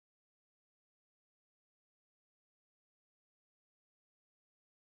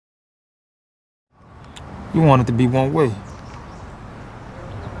You want it to be one way.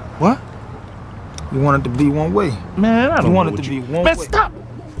 What? You want it to be one way. Man, I don't You know want it what to be you... one Man, way. stop!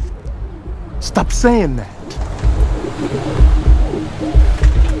 Stop saying that.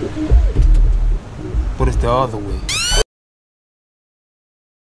 But it's the other way.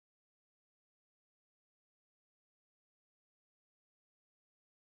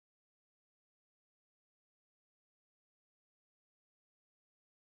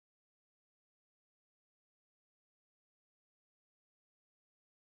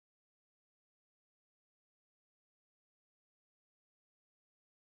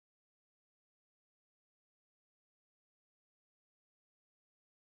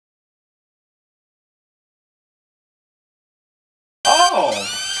 Oh!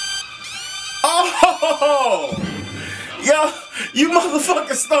 Yo, you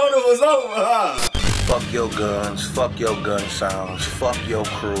motherfuckers thought it was over, huh? Fuck your guns, fuck your gun sounds, fuck your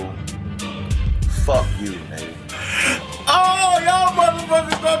crew. Fuck you, nigga. Oh, y'all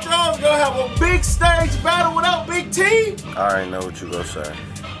motherfuckers thought y'all was gonna have a big stage battle without Bigg T? I already know what you gonna say.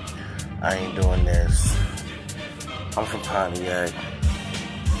 I ain't doing this. I'm from Pontiac.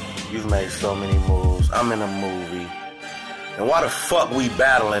 You've made so many moves. I'm in a movie. And why the fuck we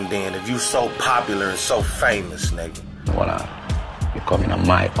battling then if you so popular and so famous, nigga? When you come in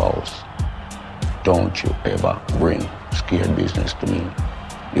my house, don't you ever bring scared business to me.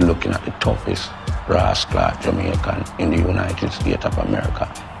 You're looking at the toughest rascal Jamaican in the United States of America.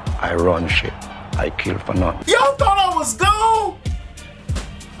 I run shit. I kill for nothing. Y'all thought I was gone?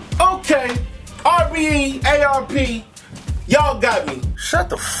 Okay, RBE, ARP, y'all got me. Shut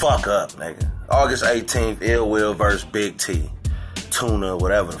the fuck up, nigga. August 18th, Ill Will versus Bigg T. Tuna,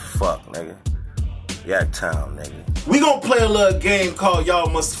 whatever the fuck, nigga. Yak Town, nigga. We gonna play a little game called Y'all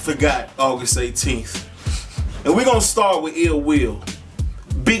Must Have Forgot, August 18th. And we gonna start with Ill Will.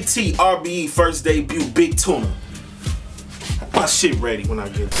 Bigg T, RBE, first debut, Big Tuna. My shit ready when I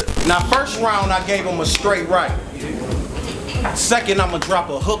get there. Now, first round, I gave him a straight right. Second, I'ma drop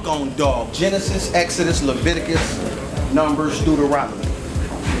a hook on dog. Genesis, Exodus, Leviticus, Numbers, Deuteronomy.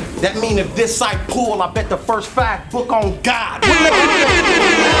 That mean if this site pull, I bet the first 5 book on God.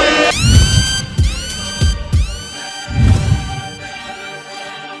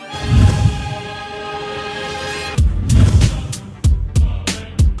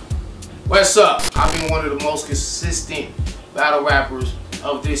 What's up? I've been one of the most consistent battle rappers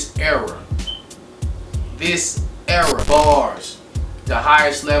of this era. Bars, the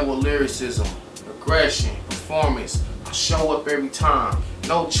highest level of lyricism, aggression, performance. I show up every time.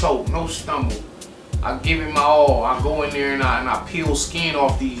 No choke, no stumble. I give it my all. I go in there and I peel skin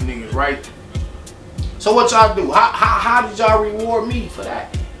off these niggas, right? So what y'all do? How did y'all reward me for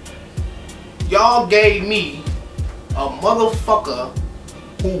that? Y'all gave me a motherfucker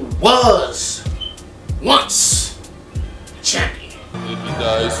who was once champion. He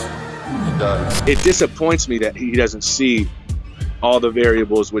does. He does. It disappoints me that he doesn't see all the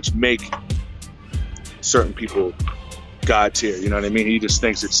variables which make certain people God tier, you know what I mean? He just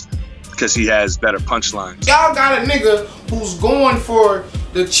thinks it's because he has better punchlines. Y'all got a nigga who's going for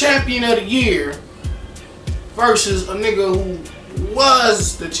the champion of the year versus a nigga who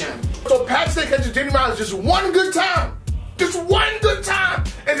was the champion. So Pat said catches Jenny Miles just one good time. Just one good time.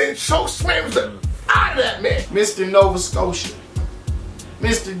 And then choke slams the out of that man. Mr. Nova Scotia,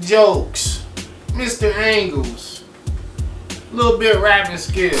 Mr. Jokes, Mr. Angles, a little bit of rapping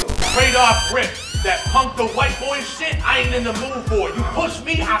skill. Straight off rip. That punk the white boy shit, I ain't in the mood for. You push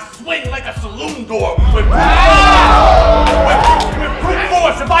me, I swing like a saloon door. With brute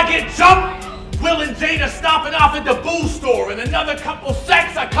force, if I get jumped, Will and Jane are stopping off at the boo store. In another couple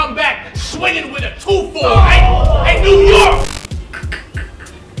seconds, I come back swinging with a 2-4. Hey, New York!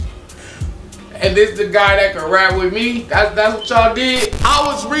 And this the guy that can rap with me? That's what y'all did? I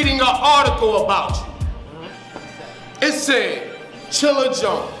was reading an article about you. It said, Chilla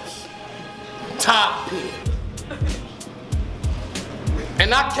Jones, top pick.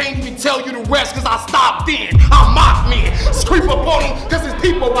 And I can't even tell you the rest cause I stopped in. I mocked men, creep up on him cause his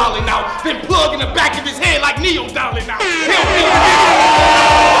people wildin' out. Then plug in the back of his head like Neo dialing out.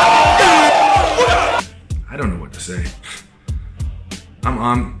 I don't know what to say.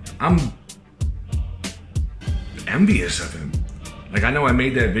 I'm envious of him. Like, I know I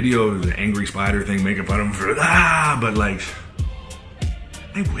made that video, the angry spider thing, making fun of him for but like,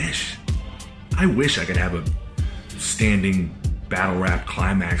 I wish I could have a standing battle rap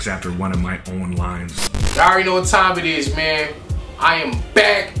climax after one of my own lines. Y'all already know what time it is, man. I am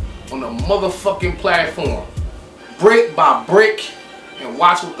back on the motherfucking platform, brick by brick, and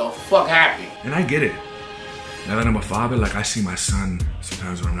watch what the fuck happened. And I get it. Now that I'm a father, like I see my son,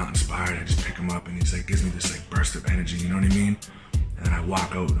 sometimes when I'm not inspired, I just pick him up and he's like, gives me this like burst of energy, you know what I mean? And then I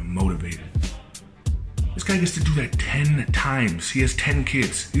walk out and I'm motivated. This guy gets to do that 10 times. He has 10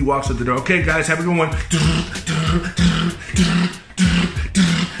 kids. He walks out the door, okay guys, have a good one.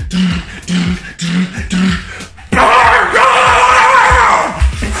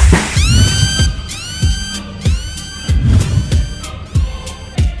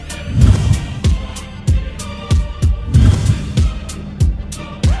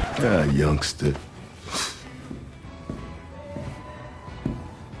 Ah, youngster.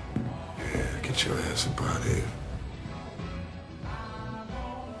 Yeah, get your ass up out here.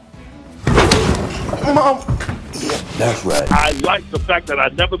 Mom. Yeah, that's right. I like the fact that I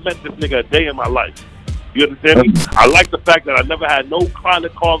never met this nigga a day in my life. You understand me? I like the fact that I never had no kind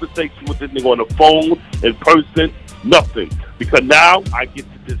of conversation with this nigga on the phone, in person, nothing. Because now I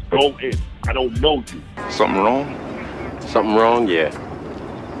get to just go in. I don't know you. Something wrong? Something wrong? Yeah.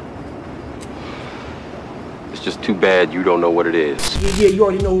 It's just too bad you don't know what it is. Yeah, you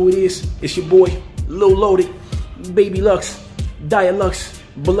already know who it is. It's your boy, Lil Loaded, Baby Lux, Dia Lux,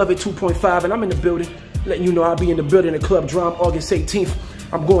 Beloved 2.5, and I'm in the building. Letting you know I'll be in the building at Club Drum August 18th.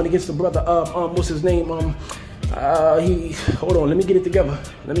 I'm going against the brother, what's his name? Hold on, let me get it together.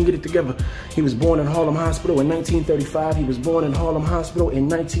 He was born in Harlem Hospital in 1935. He was born in Harlem Hospital in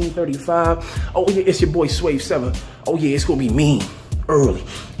 1935. Oh yeah, it's your boy Swave Sevah. Oh yeah, it's gonna be mean, early,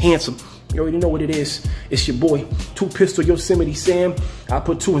 handsome. You already know what it is. It's your boy, 2 Pistol Yosemite Sam. I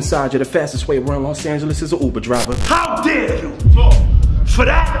put 2 inside you. The fastest way around Los Angeles is an Uber driver. How dare you? For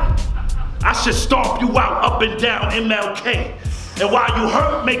that, I should stomp you out up and down MLK. And while you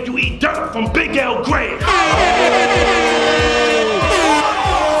hurt, make you eat dirt from Big L grave.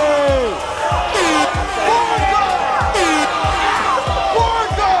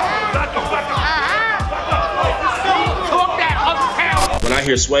 When I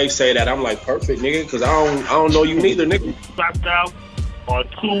hear Swave say that, I'm like, perfect, nigga, because I don't know you neither, nigga. Slapped down on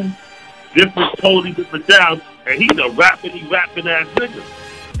 2 different, totally different downs, and he's a rapping ass nigga.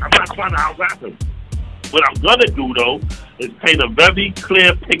 I'm not trying to out-rap him. What I'm gonna do, though, is paint a very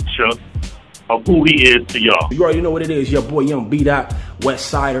clear picture of who he is to y'all. You already know what it is. Your boy, Young B-Dot, West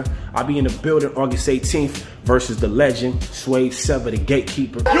Sider. I'll be in the building August 18th versus the legend, Swave Sevah, the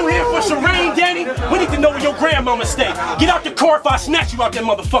gatekeeper. You here for some rain, Danny? We need to know where your grandmama stay. Get out the car if I snatch you out that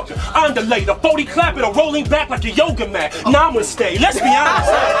motherfucker. Underlay, the 40 clapping or rolling back like a yoga mat. Namaste. Let's be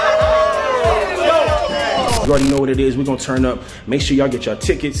honest. You already know what it is. We're gonna turn up. Make sure y'all get your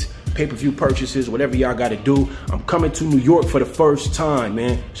tickets, pay-per-view purchases, whatever y'all gotta do. I'm coming to New York for the first time,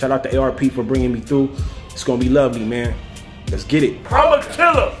 man. Shout out to ARP for bringing me through. It's gonna be lovely, man. Let's get it. I'm a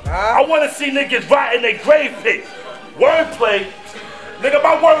killer. I want to see niggas rot in their grave pit. Wordplay. Nigga,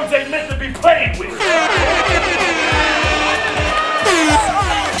 my words ain't meant to be played with.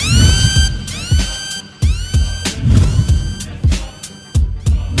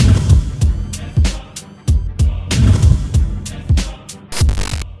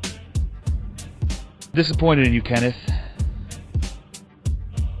 Disappointed in you, Kenneth.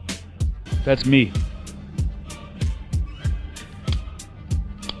 That's me.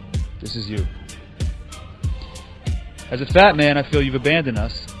 This is you. As a fat man, I feel you've abandoned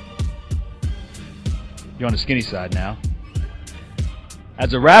us. You're on the skinny side now.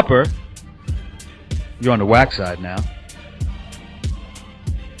 As a rapper, you're on the whack side now.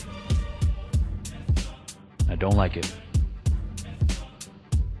 I don't like it.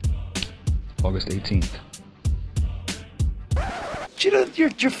 August 18th. You know,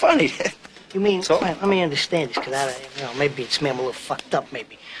 you're funny. You mean, so? Let me understand this, because maybe it's me, I'm a little fucked up,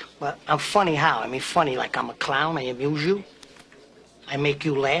 maybe. But I'm funny how? I mean, funny like I'm a clown, I amuse you. I make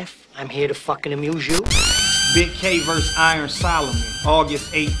you laugh. I'm here to fucking amuse you. Bigg K vs. Iron Solomon,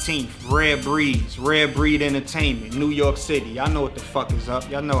 August 18th, Rare Breeze, Rare Breed Entertainment, New York City. Y'all know what the fuck is up.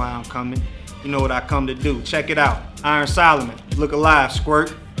 Y'all know how I'm coming. You know what I come to do. Check it out. Iron Solomon, look alive,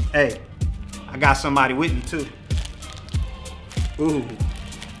 squirt. Hey, I got somebody with me, too. Ooh.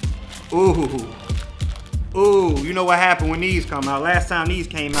 Ooh. Ooh, you know what happened when these come out. Last time these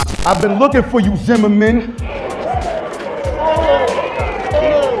came out. I've been looking for you, Zimmerman. Fuck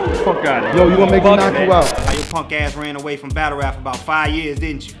out of here. Yo, you gonna make me knock you out. How your punk ass ran away from battle rap for about 5 years,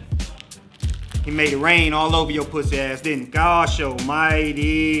 didn't you? He made it rain all over your pussy ass, didn't he? Gosh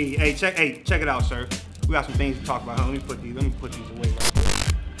almighty. Hey, check it out, sir. We got some things to talk about. Let me put these away right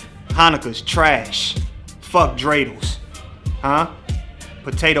there. Hanukkah's trash. Fuck dreidels. Huh?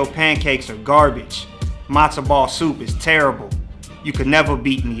 Potato pancakes are garbage. Matzo ball soup is terrible. You could never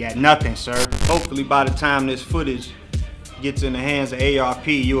beat me at nothing, sir. Hopefully by the time this footage gets in the hands of ARP,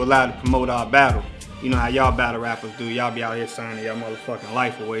 you're allowed to promote our battle. You know how y'all battle rappers do. Y'all be out here signing y'all motherfucking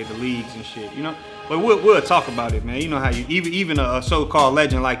life away, the leagues and shit, you know? But we'll talk about it, man. You know how you, even a so-called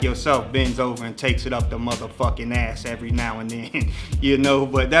legend like yourself bends over and takes it up the motherfucking ass every now and then, you know?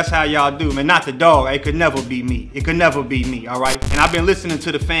 But that's how y'all do, man. Not the dog. It could never be me. It could never be me, all right? And I've been listening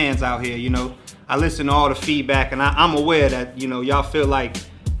to the fans out here, you know? I listen to all the feedback, and I'm aware that, you know, y'all feel like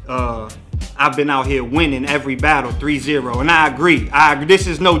I've been out here winning every battle 3-0, and I agree. This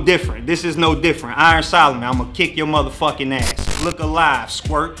is no different. This is no different. Iron Solomon, I'm gonna kick your motherfucking ass. Look alive,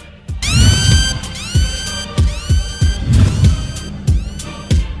 squirt.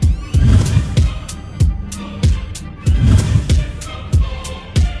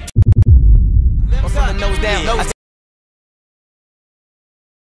 From the nose down.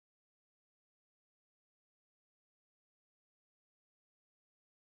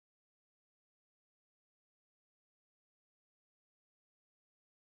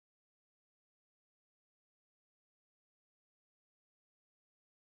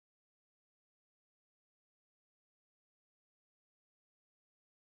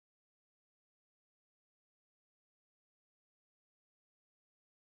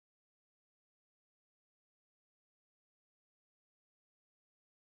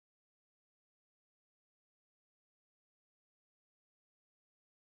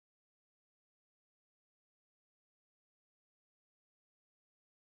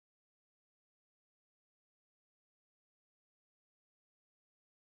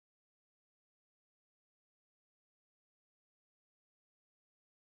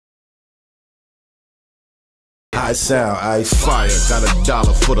 I sound, I fire. Got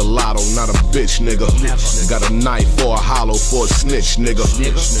 $1 for the lotto, not a bitch, nigga. Got a knife or a hollow for a snitch, nigga.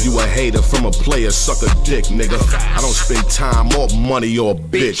 You a hater from a player, suck a dick, nigga. I don't spend time or money or a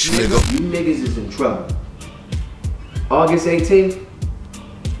bitch, nigga. You niggas is in trouble. August 18th?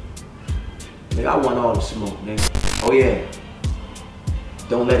 Nigga, I want all the smoke, nigga. Oh yeah.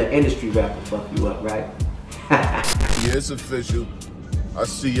 Don't let an industry rapper fuck you up, right? Yeah, it's official. I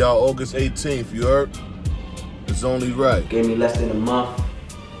see y'all August 18th, you heard? It's only right. Gave me less than a month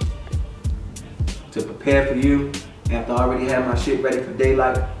to prepare for you after I already had my shit ready for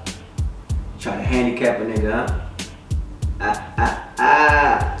daylight. Try to handicap a nigga,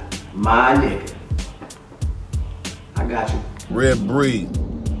 huh? My nigga. I got you. Red breed.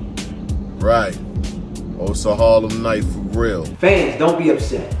 Right. Oh, it's a Harlem night for real. Fans, don't be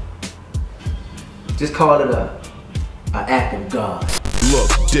upset. Just call it an act of God.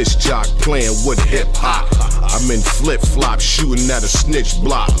 Look, disc jock playing with hip hop. I'm in flip flop shooting at a snitch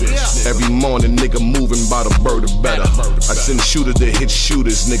block. Every morning, nigga moving by the bird or better. I send shooters to hit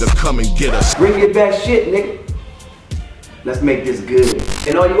shooters, nigga, come and get us. Bring it back shit, nigga. Let's make this good.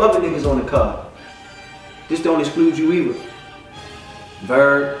 And all you other niggas on the card, this don't exclude you either.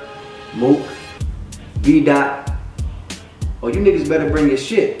 Verb, Mook, V-Dot. Oh, you niggas better bring your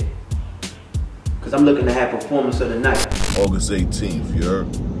shit. Cause I'm looking to have performance of the night. August 18th, you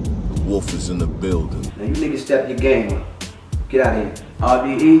heard? The Wolf is in the building. Now you niggas step your game up. Get out of here.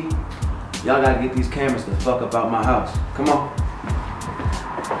 RBE, y'all gotta get these cameras the fuck up out my house. Come on.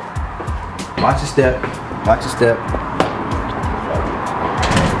 Watch your step. Watch your step.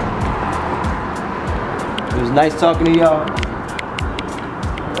 It was nice talking to y'all.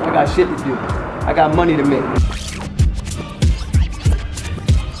 I got shit to do. I got money to make.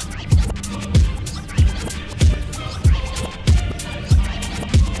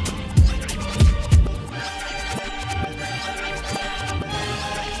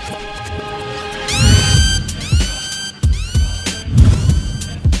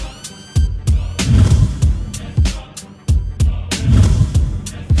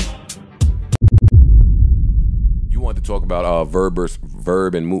 Talk about Verb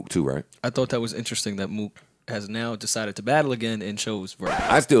and Mook too, right? I thought that was interesting that Mook has now decided to battle again and chose Verb.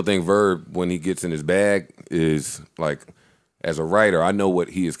 I still think Verb, when he gets in his bag, is like, as a writer, I know what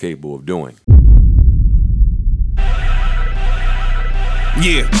he is capable of doing.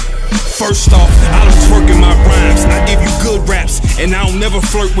 Yeah. First off, I don't twerk in my rhymes. I give you good raps, and I don't never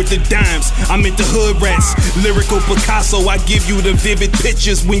flirt with the dimes. I'm into hood rats, lyrical Picasso. I give you the vivid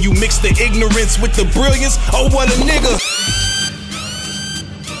pictures when you mix the ignorance with the brilliance. Oh, what a nigga!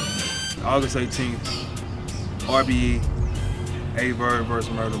 August 18th, RBE, Aye Verb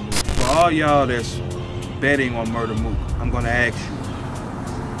versus Murda Mook. For all y'all that's betting on Murda Mook, I'm gonna ask you,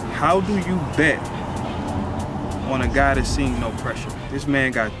 how do you bet on a guy that's seeing no pressure? This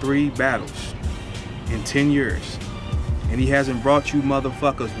man got 3 battles in 10 years, and he hasn't brought you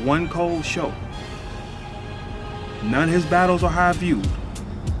motherfuckers one cold show. None of his battles are high viewed.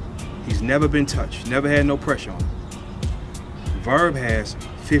 He's never been touched, never had no pressure on him. Verb has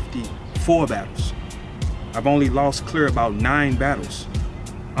 54 battles, I've only lost clear about 9 battles.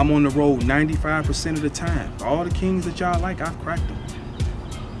 I'm on the road 95% of the time. All the kings that y'all like, I've cracked them.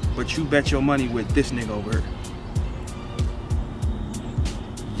 But you bet your money with this nigga over here.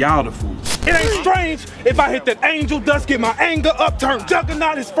 Y'all the fools. It ain't strange if I hit that angel dust, get my anger upturned,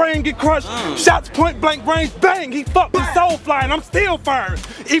 juggernaut, his frame get crushed. Shots point blank range, bang, he fucked his soul flying. I'm still firing,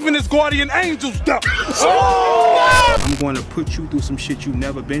 even his guardian angels duck. I'm going to put you through some shit you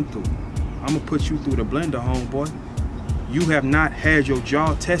never been through. I'm gonna put you through the blender, homeboy. You have not had your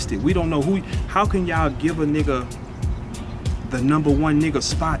jaw tested. We don't know who. How can y'all give a nigga the #1 nigga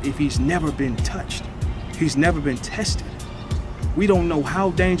spot if he's never been touched? He's never been tested. We don't know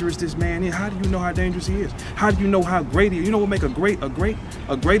how dangerous this man is. How do you know how dangerous he is? How do you know how great he is? You know what make a great? A great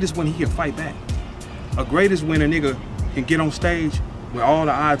is when he can fight back. A great is when a nigga can get on stage with all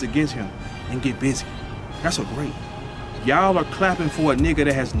the odds against him and get busy. That's a great. Y'all are clapping for a nigga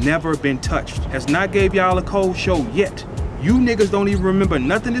that has never been touched. Has not gave y'all a cold show yet. You niggas don't even remember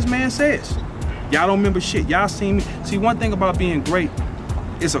nothing this man says. Y'all don't remember shit. Y'all seen me. See, one thing about being great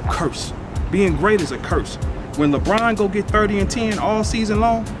is a curse. Being great is a curse. When LeBron go get 30 and 10 all season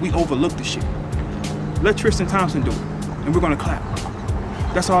long, we overlook the shit. Let Tristan Thompson do it, and we're gonna clap.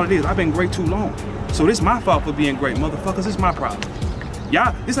 That's all it is. I've been great too long. So this my fault for being great, motherfuckers. It's my problem.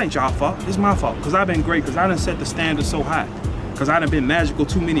 Y'all, this ain't y'all fault. It's my fault, because I've been great, because I done set the standard so high. Because I done been magical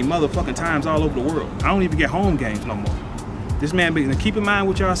too many motherfucking times all over the world. I don't even get home games no more. This man, keep in mind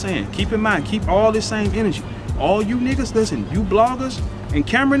what y'all saying. Keep in mind, keep all this same energy. All you niggas, listen, you bloggers and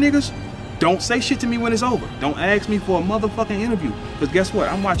camera niggas, don't say shit to me when it's over. Don't ask me for a motherfucking interview. Because guess what?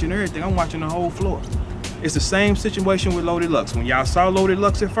 I'm watching everything. I'm watching the whole floor. It's the same situation with Loaded Lux. When y'all saw Loaded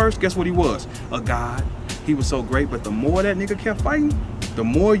Lux at first, guess what he was? A god. He was so great, but the more that nigga kept fighting, the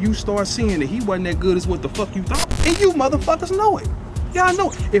more you start seeing that he wasn't that good as what the fuck you thought. And you motherfuckers know it. Y'all know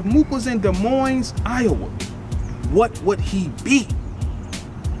it. If Mook was in Des Moines, Iowa, what would he be?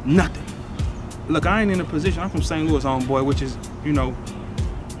 Nothing. Look, I ain't in a position. I'm from St. Louis, homeboy, which is, you know,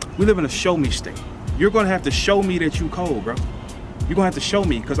 we live in a show me state. You're gonna have to show me that you cold, bro. You're gonna have to show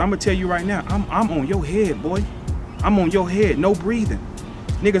me, because I'm gonna tell you right now, I'm on your head, boy. I'm on your head, no breathing.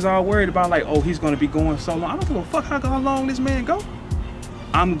 Niggas all worried about like, oh, he's gonna be going so long. I don't give a fuck how long this man go.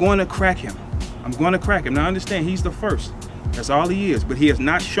 I'm gonna crack him. I'm gonna crack him. Now understand, he's the first. That's all he is. But he has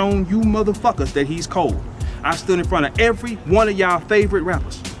not shown you motherfuckers that he's cold. I stood in front of every one of y'all favorite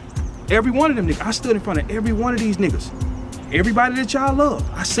rappers. Every one of them niggas. I stood in front of every one of these niggas. Everybody that y'all love,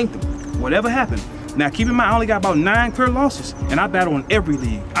 I synced them. Whatever happened. Now keep in mind, I only got about 9 clear losses, and I battle in every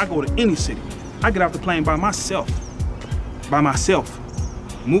league. I go to any city. I get off the plane by myself. By myself.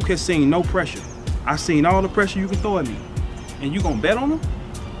 Mook has seen no pressure. I've seen all the pressure you can throw at me. And you gonna bet on him?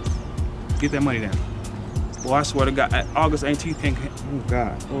 Get that money down. Boy, I swear to God, August 18th can't, oh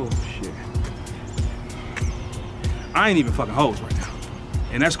God, oh shit. I ain't even fucking hoes right now.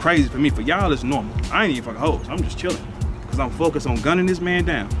 And that's crazy for me. For y'all, it's normal. I ain't even fucking hoes. I'm just chilling. Because I'm focused on gunning this man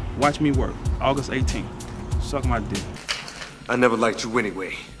down. Watch me work. August 18th. Suck my dick. I never liked you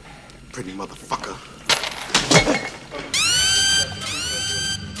anyway, pretty motherfucker.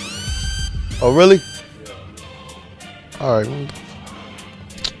 Oh, really? All right.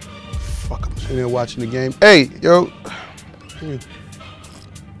 Fuck, I'm sitting there watching the game. Hey, yo.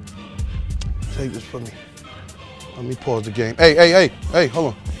 Take this for me. Let me pause the game. Hey,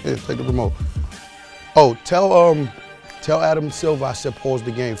 hold on. Here, take the remote. Oh, tell Adam Silva I said pause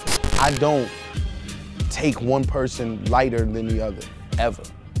the game for me. I don't take one person lighter than the other, ever.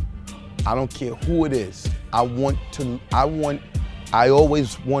 I don't care who it is. I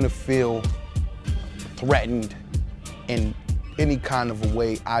always want to feel threatened in any kind of a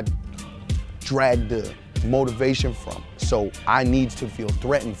way I drag the motivation from. So I need to feel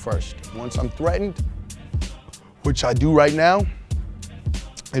threatened first. Once I'm threatened, which I do right now,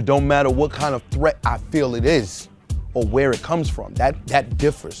 it don't matter what kind of threat I feel it is or where it comes from. That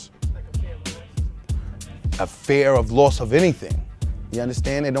differs. A fear of loss of anything. You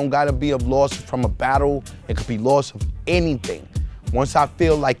understand? It don't gotta be of loss from a battle. It could be loss of anything. Once I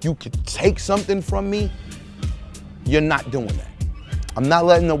feel like you could take something from me, you're not doing that. I'm not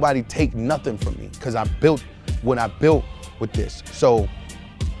letting nobody take nothing from me because I built what I built with this. So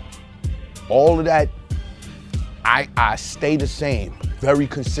all of that, I stay the same, very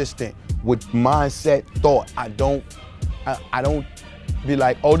consistent with mindset, thought. I don't be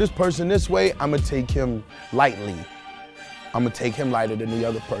like, oh, this person this way, I'm gonna take him lightly. I'm gonna take him lighter than the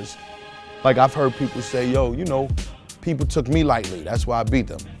other person. Like I've heard people say, yo, you know, people took me lightly, that's why I beat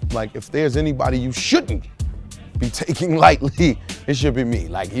them. Like if there's anybody you shouldn't be taking lightly, it should be me.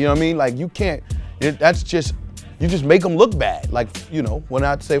 Like, you know what I mean? Like you can't, you just make them look bad. Like, you know, when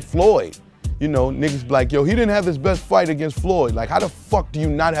I say Floyd, you know, niggas be like, yo, he didn't have his best fight against Floyd. Like, how the fuck do you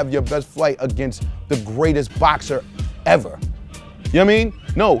not have your best fight against the greatest boxer ever? You know what I mean?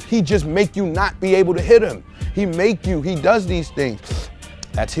 No, he just make you not be able to hit him. He does these things.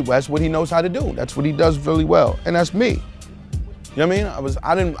 That's what he knows how to do. That's what he does really well, and that's me. You know what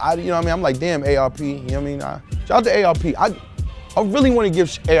I mean? You know what I mean? I'm like, damn, ARP, you know what I mean? Shout out to ARP. I really want to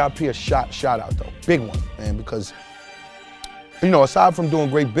give ARP a shout out though, big one, man, because, you know, aside from doing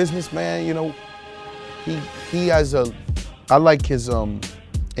great business, man, you know, he has I like his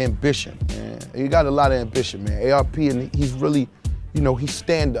ambition, man. He got a lot of ambition, man. ARP, and he's really, you know, he's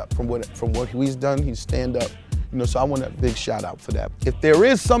stand up from what he's done. He's stand up, you know. So I want a big shout out for that. If there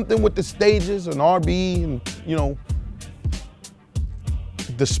is something with the stages and RBE and, you know,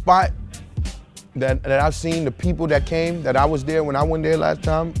 the spot that I've seen, the people that came, that I was there when I went there last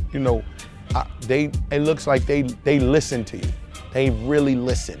time, you know, it looks like they listen to you. They really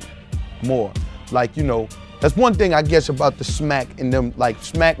listen more. Like, you know, that's one thing I guess about the smack and them, like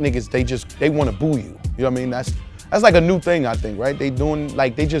smack niggas, they want to boo you. You know what I mean? That's like a new thing, I think, right? They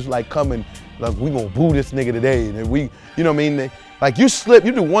just like come and like, we gonna boo this nigga today. And then we, you know what I mean? Like you slip,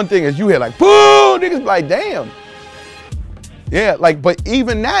 you do one thing as you hear like, boo, niggas be like, damn. Yeah, like, but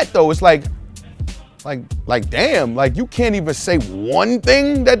even that though, it's like damn, like you can't even say one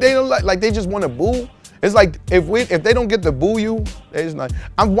thing that they don't like they just want to boo. It's like if they don't get to boo you, it's like,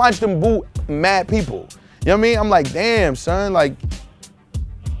 I've watched them boo mad people. You know what I mean? I'm like, damn, son, like,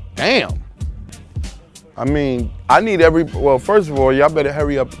 damn. I mean, I need well, first of all, y'all better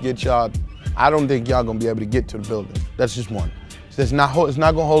hurry up and get y'all. I don't think y'all gonna be able to get to the building. That's just one. It's not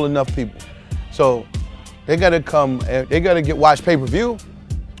gonna hold enough people. So they gotta come, they gotta watch pay-per-view.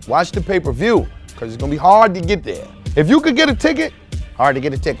 Watch the pay-per-view, because it's gonna be hard to get there. If you could get a ticket, hard to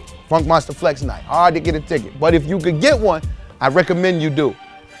get a ticket. Funk Monster Flex Night, hard to get a ticket. But if you could get one, I recommend you do.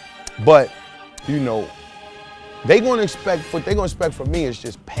 But, you know, what they're gonna expect from me is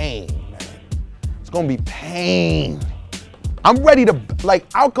just pain, man. It's gonna be pain. I'm ready to, like,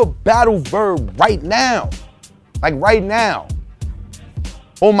 I could battle Verb right now. Like right now.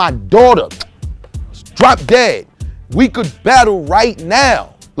 On my daughter, drop dead. We could battle right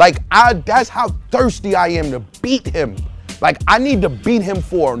now. Like, that's how thirsty I am to beat him. Like, I need to beat him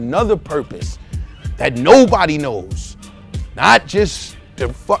for another purpose that nobody knows. Not just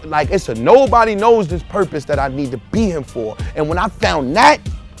like, it's nobody knows this purpose that I need to beat him for. And when I found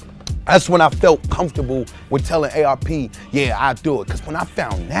that's when I felt comfortable with telling ARP, yeah, I do it. Because when I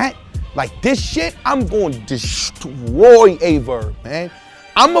found that, like this shit, I'm going to destroy Aye Verb, man.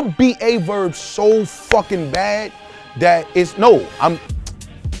 I'm going to beat Aye Verb so fucking bad that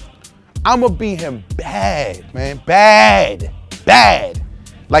I'm going to beat him bad, man. Bad.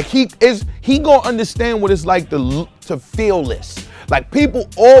 Like he going to understand what it's like to feel this. Like people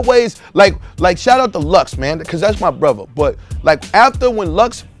always, like shout out to Lux, man, because that's my brother. But like when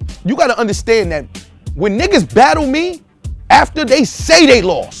Lux, you got to understand that when niggas battle me, after they say they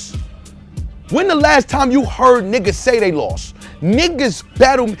lost. When the last time you heard niggas say they lost? Niggas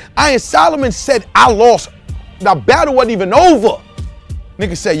battle me. Iron Solomon said I lost. The battle wasn't even over.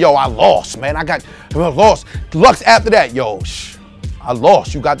 Niggas said, yo, I lost, man. I lost. Lux after that, yo, I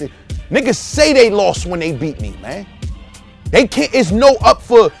lost. You got the niggas say they lost when they beat me, man. They can't, it's no up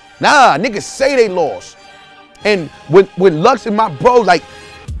for, nah, niggas say they lost. And with Lux and my bro, like,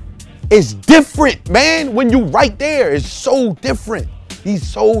 it's different, man. When you right there, it's so different. He's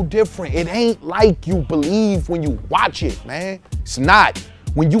so different. It ain't like you believe when you watch it, man. It's not.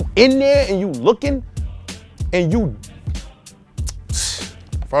 When you in there and you looking and you,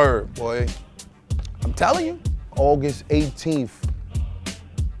 Verb, boy. I'm telling you, August 18th.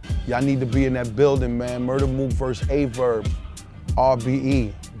 Y'all need to be in that building, man. Murda Mook versus Aye Verb,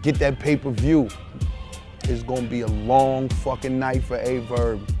 RBE. Get that pay-per-view. It's gonna be a long fucking night for Aye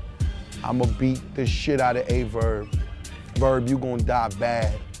Verb. I'ma beat the shit out of Aye Verb. Verb, you gonna die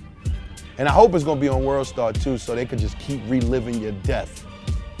bad. And I hope it's gonna be on World Star too, so they could just keep reliving your death.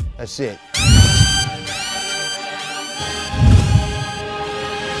 That's it.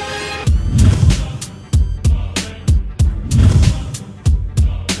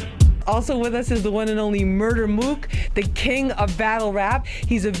 Also with us is the one and only Murda Mook, the king of battle rap.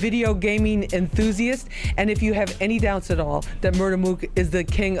 He's a video gaming enthusiast. And if you have any doubts at all that Murda Mook is the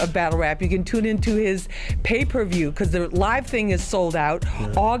king of battle rap, you can tune into his pay-per-view, because the live thing is sold out.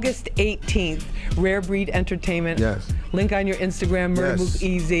 Yeah. August 18th, Rare Breed Entertainment. Yes. Link on your Instagram, Murda Mook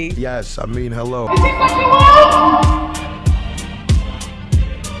Easy. Yes, I mean, hello. Is it what you want?